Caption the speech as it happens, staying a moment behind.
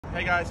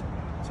Hey guys,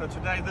 so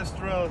today this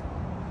drill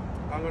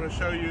I'm going to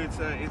show you, it's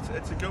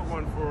a good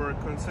one for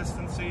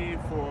consistency,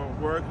 for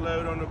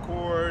workload on the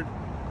court,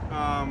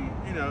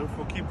 you know,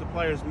 for keep the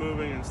players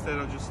moving instead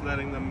of just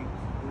letting them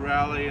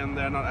rally and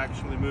they're not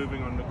actually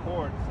moving on the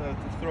court. So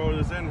to throw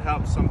this in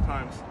helps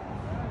sometimes.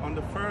 On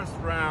the first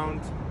round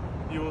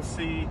you will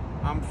see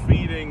I'm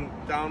feeding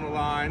down the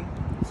line,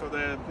 so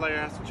the player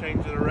has to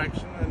change the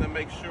direction, and then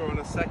make sure in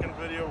the second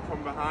video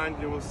from behind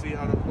you will see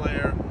how the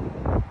player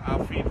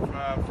feed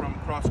from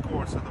cross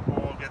court, so the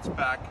ball gets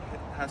back, it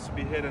has to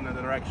be hit in the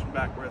direction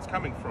back where it's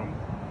coming from.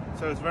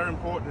 So it's very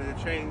important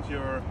to change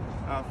your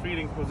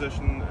feeding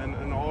position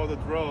in all the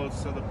drills,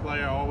 so the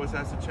player always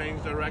has to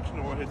change direction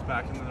or hits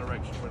back in the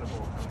direction where the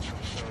ball comes from.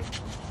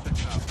 So check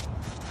it out.